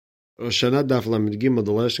Shana Daf Lamed Gimel,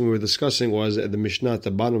 the last thing we were discussing was at the Mishnah at the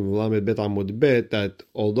bottom of Lamed Bet Amud Bet that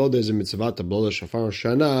although there's a mitzvah to blow the shofar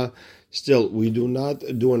Shana, still we do not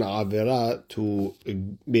do an avera to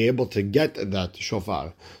be able to get that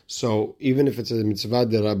shofar. So even if it's a mitzvah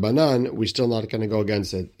de Rabbanan, we're still not going to go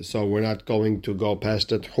against it. So we're not going to go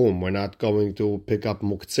past it home. We're not going to pick up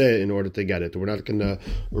muktzeh in order to get it. We're not going to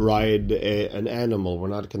ride an animal. We're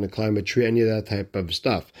not going to climb a tree, any of that type of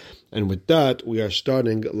stuff. And with that, we are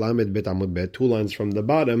starting Lamed Bet Amud Bet, 2 lines from the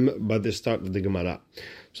bottom, but they start with the Gemara.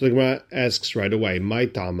 So the Gemara asks right away, "My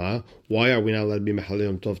tama, why are we not allowed to be Mechalel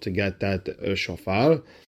Yom Tov to get that shofar?"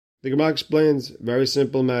 The Gemara explains, very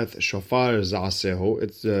simple math. Shofar is asehu,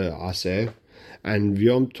 it's aseh, and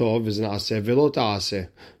Yom Tov is an aseh velot aseh.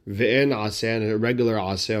 Ve'en aseh, and a regular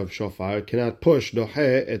aseh of shofar cannot push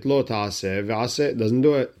dohe et lot aseh, ve'aseh doesn't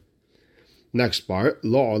do it. Next part,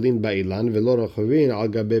 lo olin ba'ilan velo rochavin al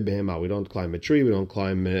gabe behema. We don't climb a tree, we don't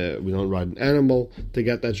ride an animal to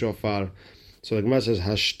get that shofar. So the Gemara says,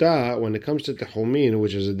 hashta, when it comes to tehumin,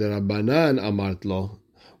 which is a derabanan amart lo,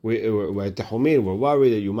 we're tehumin, we're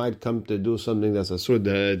worried that you might come to do something that's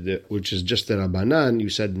asur, which is just derabanan, you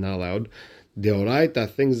said not allowed. Deoraita,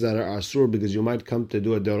 things that are asur, because you might come to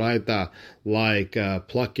do a deoraita, like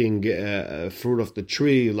plucking fruit off the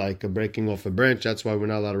tree, like breaking off a branch. That's why we're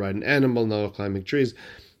not allowed to ride an animal, not climbing trees.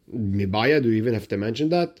 Mibaya, do you even have to mention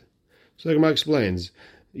that? So the Gemara explains,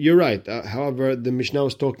 you're right. However, the Mishnah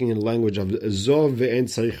was talking in the language of zo ve'en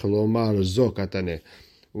tzarich lomar zo katane.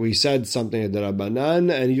 We said something at the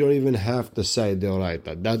Rabbanan, and you don't even have to say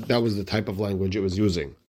deoraita. That was the type of language it was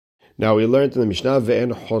using. Now we learned in the Mishnah,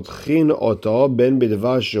 ve'en chotchin oto ben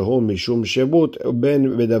b'devar shehu mishum shebut ben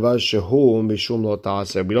b'devar shehu mishum lo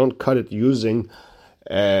ta'aseh. We don't cut it using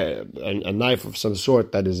a knife of some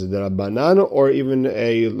sort that is a derabanan or even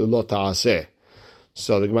a lo ta'aseh.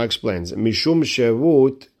 So the Gemara explains, mishum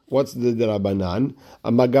shebut, what's the derabanan?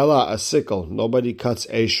 A magala, a sickle. Nobody cuts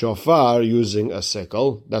a shofar using a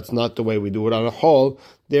sickle. That's not the way we do it on a hole.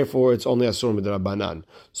 Therefore, it's only asur derabanan.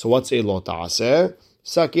 So what's a lo ta'aseh?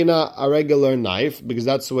 Sakina, a regular knife, because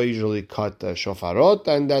that's the way you usually cut shofarot,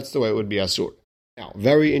 and that's the way it would be asur. Now,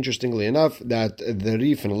 very interestingly enough, that the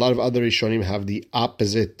Rif and a lot of other Rishonim have the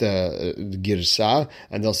opposite girsa,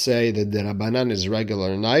 and they'll say that the Rabbanan is a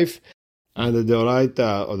regular knife, and the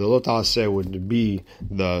Deoraita or the Lo Ta'aseh would be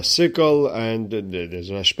the sickle, and there's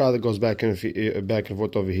a Rashba that goes back and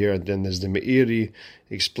forth over here, and then there's the Meiri,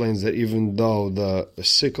 explains that even though the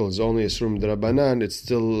sickle is only a Sur D'Rabbanan, it's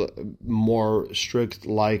still more strict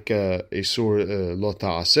like a Sur Lo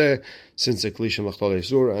Ta'aseh, since a Klisha Mechtal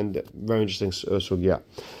Sur, and very interesting sugya.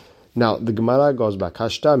 Now, the Gemara goes back,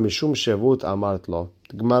 Hashta Mishum Shevut Amart Lo.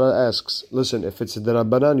 The Gemara asks, listen, if it's a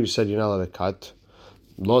D'Rabbanan, you said you're not allowed to cut.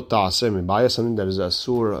 Lo ta'aseh mibaya, something that is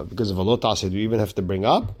asur because of a lo ta'aseh, do you even have to bring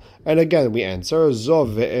up? And again, we answer zo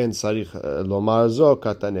ve'en sarich lomar zo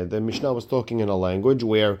katane. The Mishnah was talking in a language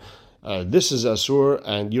where this is asur,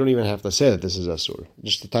 and you don't even have to say that this is asur.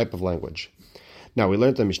 Just the type of language. Now we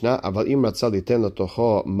learned the Mishnah. Aval im ratzah liten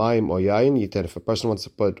letocho mayim o yain yiter. If a person wants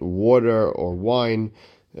to put water or wine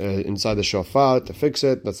inside the shofar to fix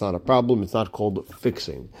it, that's not a problem. It's not called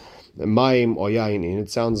fixing. Mayim or yain, it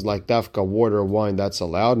sounds like dafka, water or wine, that's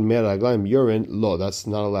allowed. Meraglaim, urine, lo, that's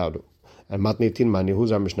not allowed. And matnitin mani,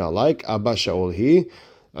 who's our Mishnah like? Abba Shaul he.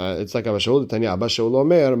 It's like Abba Shaul, Tanya Abba Shaul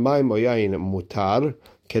omer, mayim or yain mutar,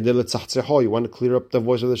 kedel tzachzeho. You want to clear up the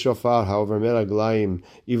voice of the shofar. However, meraglaim,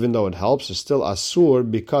 even though it helps, it's still asur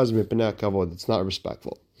because mipnei kavod. It's not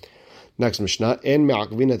respectful. Next Mishnah, en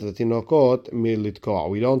me'akvin et tinokot militkoa.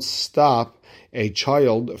 We don't stop a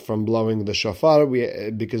child from blowing the shofar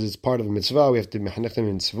because it's part of a mitzvah. We have to mechanech them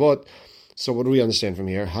in mitzvot. So what do we understand from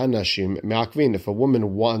here? Hanashim me'akvin. If a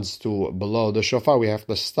woman wants to blow the shofar, we have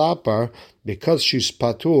to stop her because she's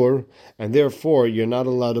patur, and therefore you're not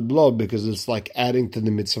allowed to blow because it's like adding to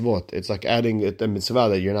the mitzvot. It's like adding a mitzvah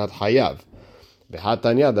that you're not hayav.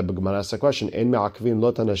 Behatanya, the Gemara asks a question, en me'akvin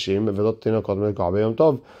lot hanashim ve'lot tinokot militkoa b'yom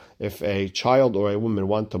tov. If a child or a woman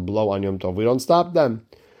want to blow on Yom Tov, we don't stop them.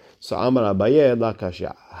 So Amar Abaye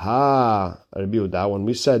lakashya. Ha, Rabbi Yehuda. When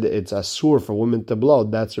we said it's asur for women to blow,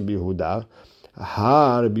 that's Rabbi Yehuda.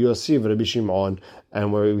 Ha, Rabbi Yosef, Rabbi Shimon.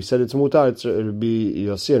 And where we said it's mutar, it's Rabbi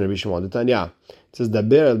Yosef and Rabbi Shimon. The Tanya. It says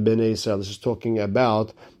Daber el Bnei Israel. This is talking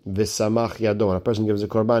about v'samach yado. When a person gives a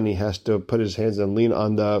korban, he has to put his hands and lean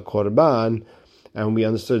on the korban. And we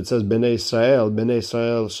understood it says Bnei Israel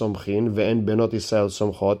somchin ve'en benot Israel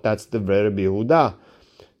somchot. That's the Rabbi Yehuda.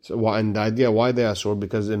 So, and the idea why they are asur,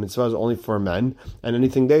 because the mitzvah is only for men, and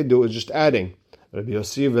anything they do is just adding. Rabbi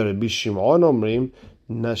Yosef and Rabbi Shimon omrim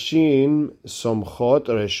Nashim somchot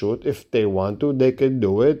reshut. If they want to, they could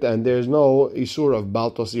do it, and there's no isur of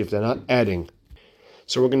bal tosif. They're not adding.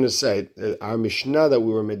 So we're going to say our Mishnah that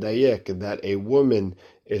we were medayek that a woman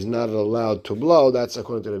is not allowed to blow. That's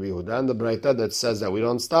according to Rabbi Yehuda. And the Braita that says that we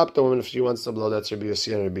don't stop the woman if she wants to blow. That's Rabbi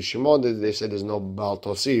Yossi and Rabbi Shimon. They say there's no bal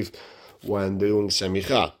tosif when doing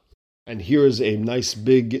semicha. And here is a nice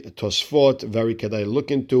big tosfot, very kedai to look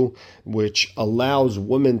into, which allows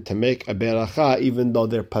women to make a beracha even though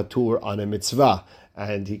they're patur on a mitzvah.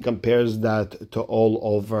 And he compares that to all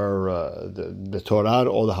over the Torah,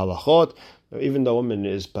 all the halachot. Even though woman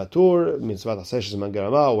is patur, mitzvah taseshes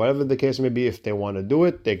mangarama, whatever the case may be, if they want to do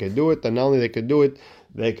it, they could do it. And not only they could do it,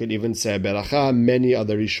 they could even say beracha. Many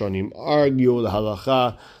other Rishonim argue the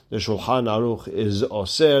halacha. The Shulchan Aruch is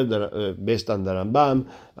oser, based on the Rambam.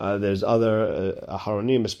 There's other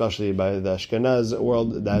Aharonim, especially by the Ashkenaz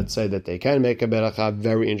world, that say that they can make a beracha.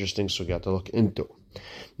 Very interesting sugya to look into.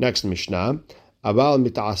 Next Mishnah. You're allowed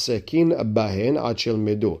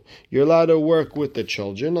to work with the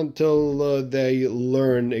children until they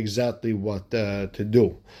learn exactly what to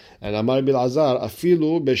do. And Amar bil Azar,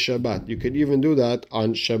 afilu b'Shabbat. You could even do that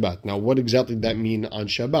on Shabbat. Now, what exactly does that mean on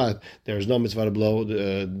Shabbat? There's no mitzvah to blow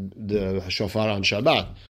the shofar on Shabbat.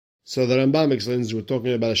 So the Rambam explains we're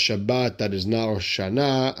talking about a Shabbat that is not Rosh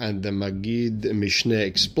Hashanah, and the Magid Mishneh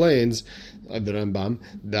explains the Rambam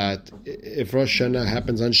that if Rosh Hashanah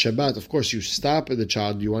happens on Shabbat, of course you stop the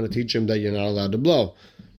child. You want to teach him that you're not allowed to blow,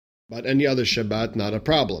 but any other Shabbat, not a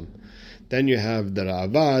problem. Then you have the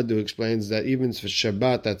Ravad who explains that even for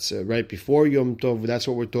Shabbat that's right before Yom Tov, that's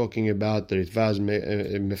what we're talking about. The Ritvaz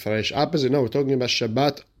Mefaresh opposite. No, we're talking about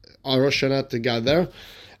Shabbat on Rosh Hashanah together.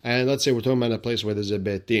 And let's say we're talking about a place where there's a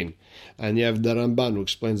Beit Din. And you have the Ramban who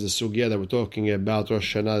explains the sugya that we're talking about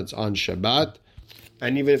Rosh Hashanah that's on Shabbat.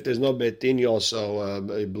 And even if there's no Beit Din, you also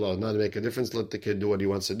blow. Not to make a difference, let the kid do what he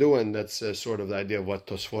wants to do. And that's sort of the idea of what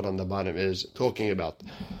Tosfot on the bottom is talking about.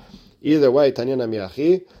 Either way, Tanya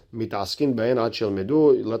Namiachi, mitaskin bein ad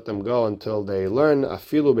shelmedu, let them go until they learn.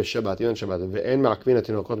 Afilu b'Shabbat, even Shabbat. Ve'en ma'akvin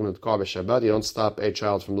atinokot mitkar b'Shabbat. You don't stop a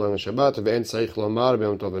child from learning Shabbat. Ve'en tzarich lomar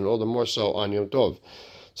b'Yom Tov, and all the more so on Yom Tov.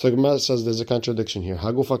 So Gemara says there's a contradiction here.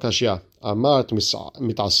 Hagufa kashya. Amart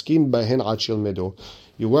mitaskin bein ad shelmedu.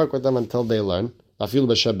 You work with them until they learn. Afilu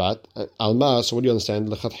b'Shabbat. Alma. So what do you understand?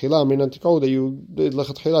 Lechatchila min antiko that you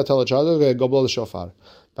lechatchila tell a child go blow the shofar.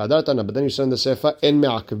 But then you send the sefer en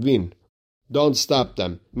me'akvin. Don't stop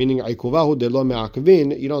them. Meaning ikuvahu de lo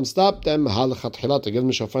me'akvin. You don't stop them. Halachatchila to give them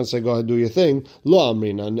the shofar and say go ahead do your thing. Lo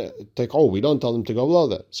amrin and take. We don't tell them to go blow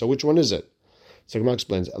that. So which one is it? So Gemara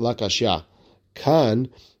explains. La kashya. Kan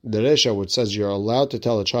the resha which says you're allowed to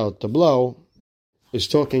tell a child to blow is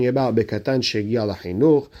talking about bekatan shegia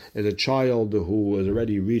lachinuch, is a child who has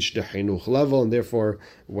already reached the chinuch level, and therefore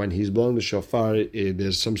when he's blowing the shofar,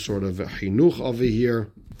 there's some sort of chinuch over here.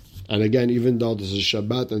 And again, even though this is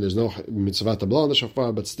Shabbat and there's no mitzvah to blow on the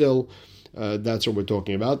shofar, but still, that's what we're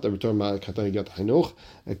talking about. We're talking about katan shegia lachinuch.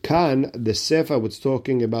 Kan the sefer was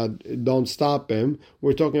talking about don't stop him.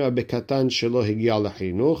 We're talking about bekatan shelo hegia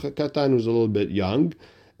lachinuch. Katan who's a little bit young.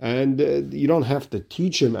 And you don't have to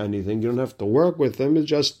teach him anything. You don't have to work with him. It's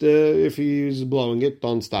just if he's blowing it,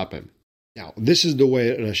 don't stop him. Now, this is the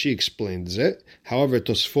way Rashi explains it. However,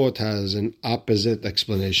 Tosfot has an opposite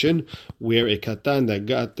explanation, where a katan that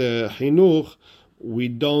got the chinuch, we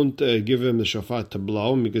don't give him the shofar to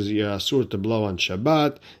blow because you're asur to blow on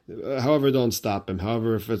Shabbat. However, don't stop him.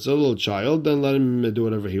 However, if it's a little child, then let him do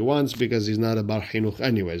whatever he wants because he's not a bar chinuch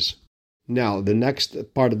anyways. Now, the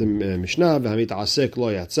next part of the Mishnah, v'hamit asek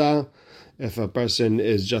lo yatsa. If a person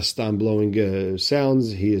is just blowing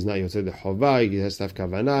sounds, he is not yotzei de chova. He has to have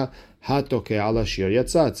kavana. Hatoke ala shir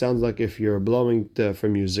yatsa. It sounds like if you're blowing for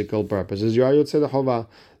musical purposes, you are yotzei de chova.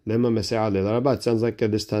 Lema mese'ah le'Rabba. It sounds like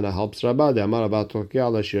this Tana helps Rabba. The amar Rabba toke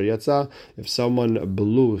ala shir yatsa. If someone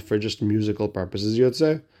blew for just musical purposes,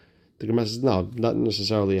 yotzei. The Gemara says no, not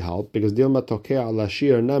necessarily help because dilma toke ala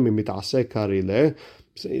shir nami mitasek karile.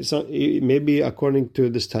 So maybe according to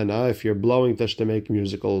this Tana, if you're blowing touch to make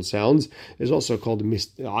musical sounds, is also called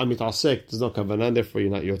mitasek. There's no kavanah, therefore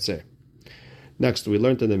you're not yotzei. Next, we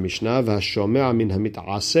learned in the Mishnah, v'hashomea min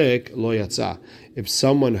hamitasek lo yatsa. If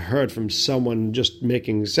someone heard from someone just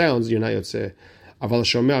making sounds, you're not yotzei. Aval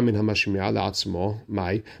shomea min hamashmi'a la'atzmo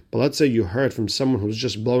mai. But let's say you heard from someone who's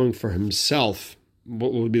just blowing for himself.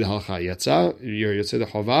 What would be the halacha? Yatsa? You're yotzei the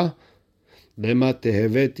chova? Maybe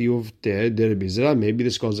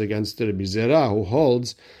this goes against the Rabbi Zera, who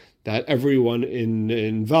holds that everyone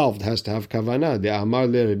involved has to have kavanah. The Amar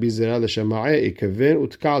le Rabbi Zera l'shama'e ikaven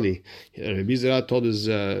utkali. Rabbi Zera told his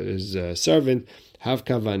servant, have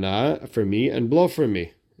kavanah for me and blow for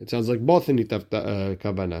me. It sounds like both need to have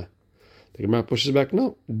kavana. The Gemara pushes back,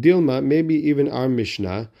 no. Dilma, maybe even our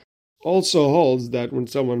Mishnah, also holds that when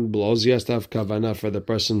someone blows, he has to have kavana for the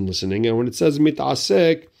person listening. And when it says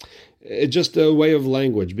mitasek, it's just a way of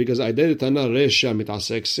language, because I did Tana Resha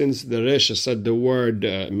mitasek. Since the Resha said the word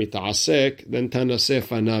mitasek, then Tana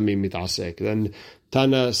Sefa nami mitasek. Then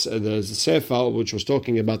Tana, the Sefa, which was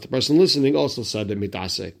talking about the person listening, also said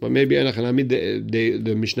mitasek. But maybe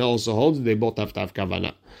the Mishnah also holds they both have to have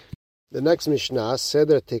kavana. The next Mishnah,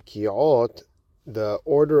 Seder Tekiot, the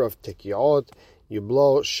order of Tekiot, you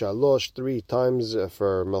blow shalosh 3 times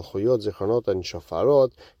for Melchuyot, Zichronot, and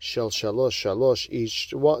Shofarot. Shel shalosh.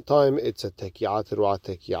 Each time it's a Tekiah, Teruah,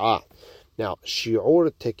 Tekiah. Now,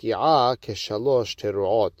 Shi'ur Tekiah Keshalosh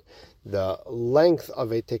Teruot. The length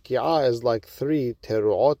of a Tekiah is like 3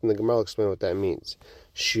 Teruot, and the Gemara will explain what that means.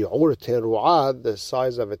 Shi'ur Teruah, the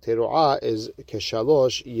size of a Teruah, is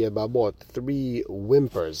Keshalosh Yebabot, 3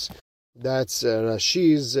 whimpers. That's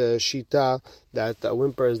Rashi's Shita, that a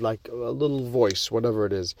whimper is like a little voice, whatever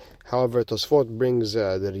it is. However, Tosfot brings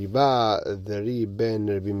the Riba, the Ri Ben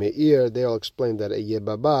Rabbi Meir. They'll explain that a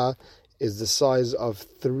Yebaba is the size of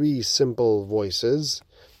 3 simple voices.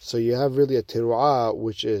 So you have really a Teruah,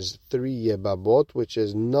 which is 3 Yebabot, which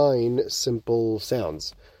is 9 simple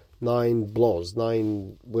sounds, 9 blows,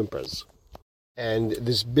 9 whimpers. And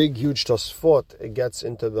this big, huge Tosfot, it gets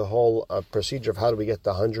into the whole procedure of how do we get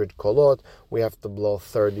the 100 kolot. We have to blow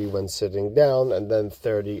 30 when sitting down, and then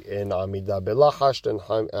 30 in Amidah Belachash,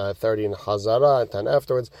 and 30 in Hazara, and 10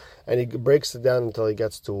 afterwards. And he breaks it down until he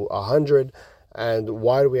gets to 100. And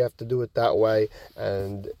why do we have to do it that way?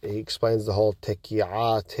 And he explains the whole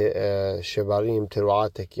Teki'ah, Shevarim, Teruah,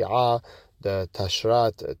 Teki'ah, the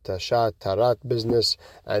Tashat, Tarat business,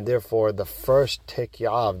 and therefore the first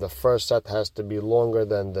Teki'ah, the first set has to be longer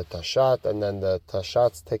than the Tashat, and then the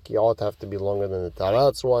Tashat's Teki'ot have to be longer than the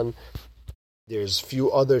Tarat's one. There's few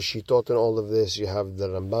other Shitot in all of this. You have the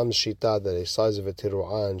Rambam Shita, that the size of a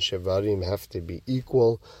Teruah and Shevarim have to be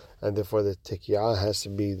equal, and therefore the Teki'ah has to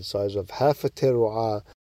be the size of half a Teruah.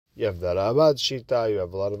 You have the Rabad Shita, you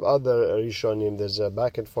have a lot of other Rishonim. There's a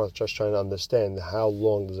back and forth just trying to understand how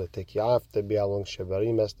long does a Teki'ah have to be, how long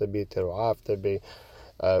Shevarim has to be, Teruah have to be.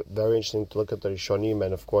 Very interesting to look at the Rishonim,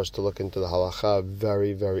 and of course to look into the Halacha.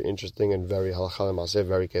 Very, very interesting, and very Halacha L'Maaseh,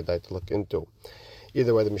 very kedai to look into.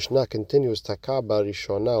 Either way, the Mishnah continues, Taka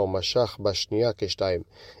Barishona or Mashach Bashniya Keshtayim.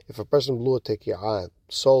 If a person blew a Teki'ah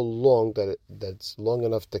so long that that's long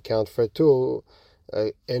enough to count for 2,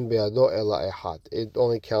 En be'ado ela echat. It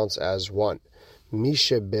only counts as 1.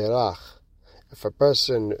 Mishe berach. If a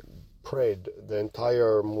person prayed the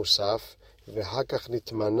entire Musaf, v'hakach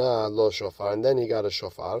nitmana lo shofar, and then he got a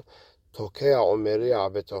shofar, tokea omeria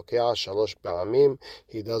v'tokea shalosh pa'amim,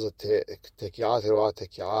 he does a teki'ah, teruah,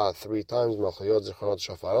 teki'ah 3 times, melchiyot, zichronot,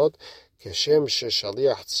 shofarot, כשם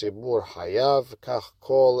ששליח ציבור חייב, כך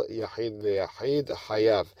כל יחיד ויחיד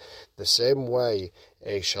חייב. The same way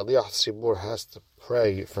a shaliach tzibur has to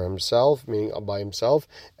pray for himself, meaning by himself,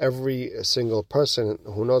 every single person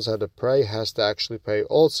who knows how to pray has to actually pray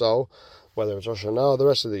also, whether it's Rosh Hashanah or the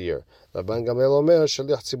rest of the year. Rabban Gamliel Omer,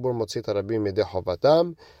 shaliach tzibur motzit harabim midei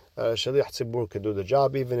chovatam. Shaliach tzibur could do the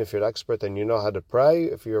job, even if you're an expert and you know how to pray.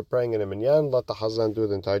 If you're praying in a minyan, let the Hazan do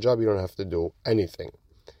the entire job. You don't have to do anything.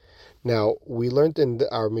 Now, we learned in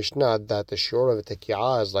our Mishnah that the shiur of a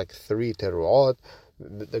teki'ah is like 3 teruot.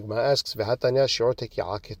 The Gemara asks, "V'hatanya shiur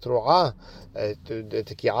teki'ah ketru'ah." The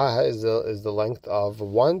teki'ah is the length of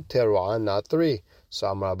 1 teruah, not 3. So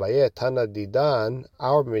Amar Abaye, Tana Didan,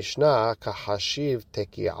 our Mishnah kahashiv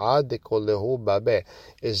teki'ah dekolehu babe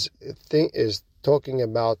is talking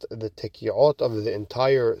about the teki'ot of the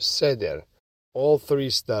entire seder. All 3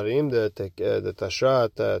 starim, the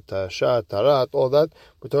tashat, tarat, all that,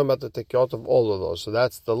 we're talking about the tekiot of all of those. So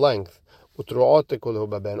that's the length. Utruot tekul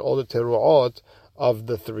baben, all the teruot of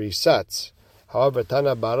the 3 sets. However,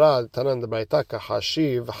 Tana Barad, Tana and the Braita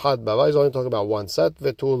Hashiv, Had Baba, he's only talking about 1 set,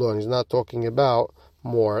 Vetulo, and he's not talking about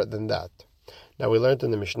more than that. Now we learned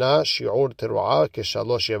in the Mishnah, Shi'ur teruah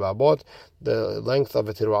keshalosh yebabot, the length of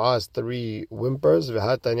a teruah is 3 whimpers,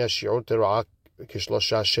 V'hatanya Shi'ur teruah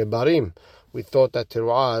keshlosha shebarim. We thought that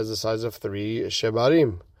teruah is the size of 3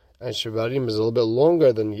 shebarim, and shebarim is a little bit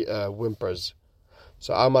longer than whimpers.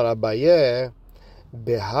 So Amar Abaye,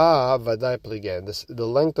 Beha vaday pligen. The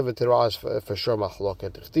length of a teruah is for sure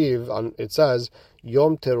machloket. It says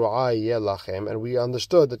Yom teruah yeh lachem, and we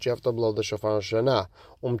understood that you have to blow the shofar Shana.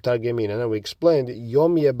 Targemin, and we explained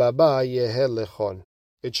Yom yebaba yeh lechon.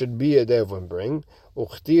 it should be a day of whimpering.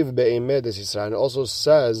 Uchtiv be'imeh de Sisra, and it also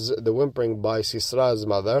says the whimpering by Sisra's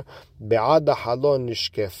mother. Be'ada halon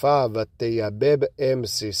nishkefa v'teyabeb em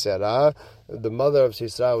Sisera. The mother of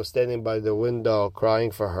Sisra was standing by the window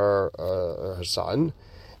crying for her son.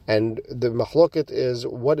 And the machloket is,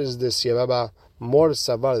 what is this Yababa? Mor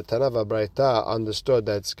Savar, the Tanava Braita, understood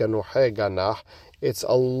that it's Ganuhe Ganach. It's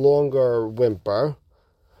a longer whimper.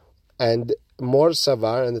 And Mor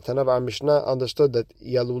Savar and the Tanava Mishnah understood that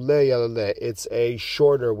Yalule, it's a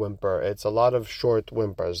shorter whimper. It's a lot of short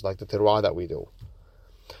whimpers, like the Teruah that we do.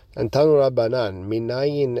 And Tanu Rabbanan,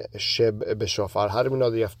 Minayin Sheb B'Shofar. How do we know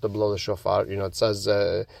that you have to blow the shofar? It says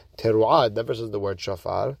Teruah, it never says the word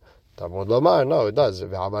shofar. Talmud Lomar, no, it does.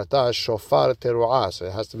 V'amarta shofar teruah, so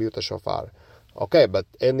it has to be with the shofar. Okay, but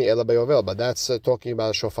in the Ela Yovel, but that's talking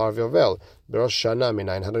about shofar of Yovel. Rosh Shana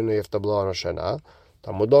minayin, how do you know you have to blow on Rosh Shana?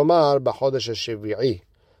 Talmud Lomar b'chodesh hashvi'i.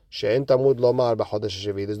 She'en Talmud Lomar b'chodesh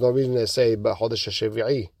hashvi'i. There's no reason to say b'chodesh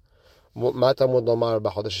hashvi'i. Ma Talmud Lomar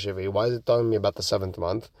b'chodesh hashvi'i. Why is it telling me about the 7th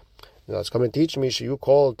month? It's coming to teach me, you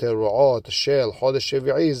call teruot shel chodesh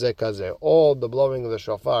shvi'i zekazeh. All the blowing of the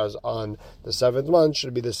shofars on the 7th month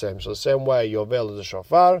should be the same. So the same way Yovel is a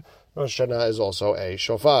shofar, Rosh Hashanah is also a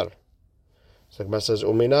shofar. So the Gemara says,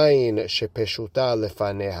 uminayin shepeshuta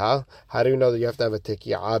lefaneha. How do you know that you have to have a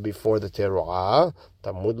tekiyah before the teruah?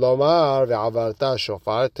 Talmud lomar ve'avarta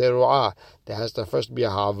shofar teruah. There has to first be a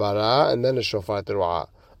havara and then a shofar teruah.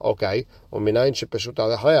 Okay. Uminayin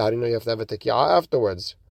shepeshuta lechaya. How do you know you have to have a tekiyah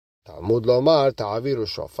afterwards? Talmud lomar ta'aviru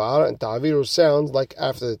shofar, and ta'aviru sounds like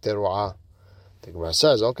after the teruah. The Gemara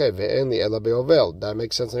says, okay, ve'en li ela be'yovel. That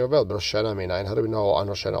makes sense in Yovel. But Rosh Hashanah minayin. How do we know on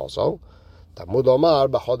Rosh Hashanah also? Talmud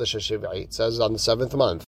lomar b'chodesh hashvi'i. It says on the 7th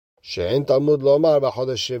month. She'en Talmud lomar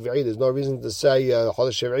b'chodesh hashvi'i. There's no reason to say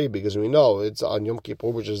chodesh hashvi'i because we know it's on Yom Kippur,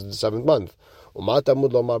 which is the 7th month. Uma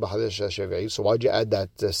Talmud lomar b'chodesh hashvi'i. So why'd you add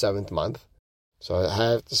that 7th month? So I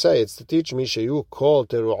have to say, it's to teach me, you call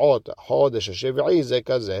teruot chodesh hashvi'i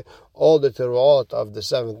zekazeh. All the teruot of the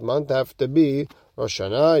 7th month have to be Rosh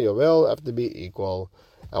Hashanah, Yovel, have to be equal.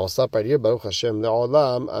 I will stop right here. Baruch Hashem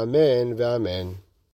le'olam. Amen ve'amen.